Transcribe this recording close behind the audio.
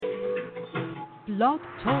Blog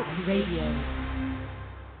Talk Radio.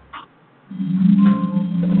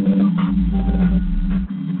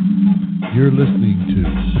 You're listening to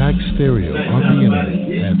Pack Stereo on the internet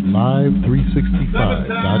at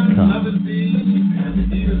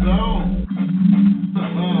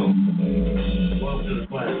live365.com. Welcome to the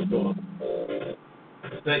Quiet Storm.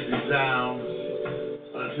 Sexy sounds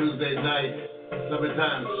on a Tuesday night,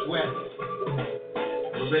 summertime sweat.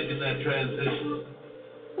 We're making that transition.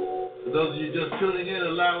 For those of you just tuning in,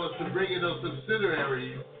 allow us to bring in those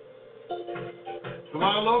subsidiaries from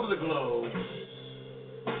all over the globe.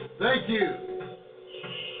 Thank you,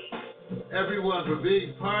 everyone, for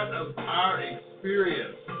being part of our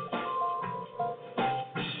experience.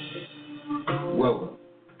 Welcome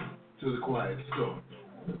to the Quiet Storm.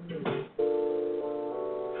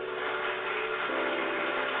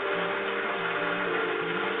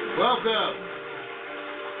 Welcome.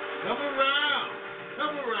 Come around.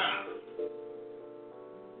 Come around.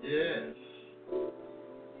 Yes.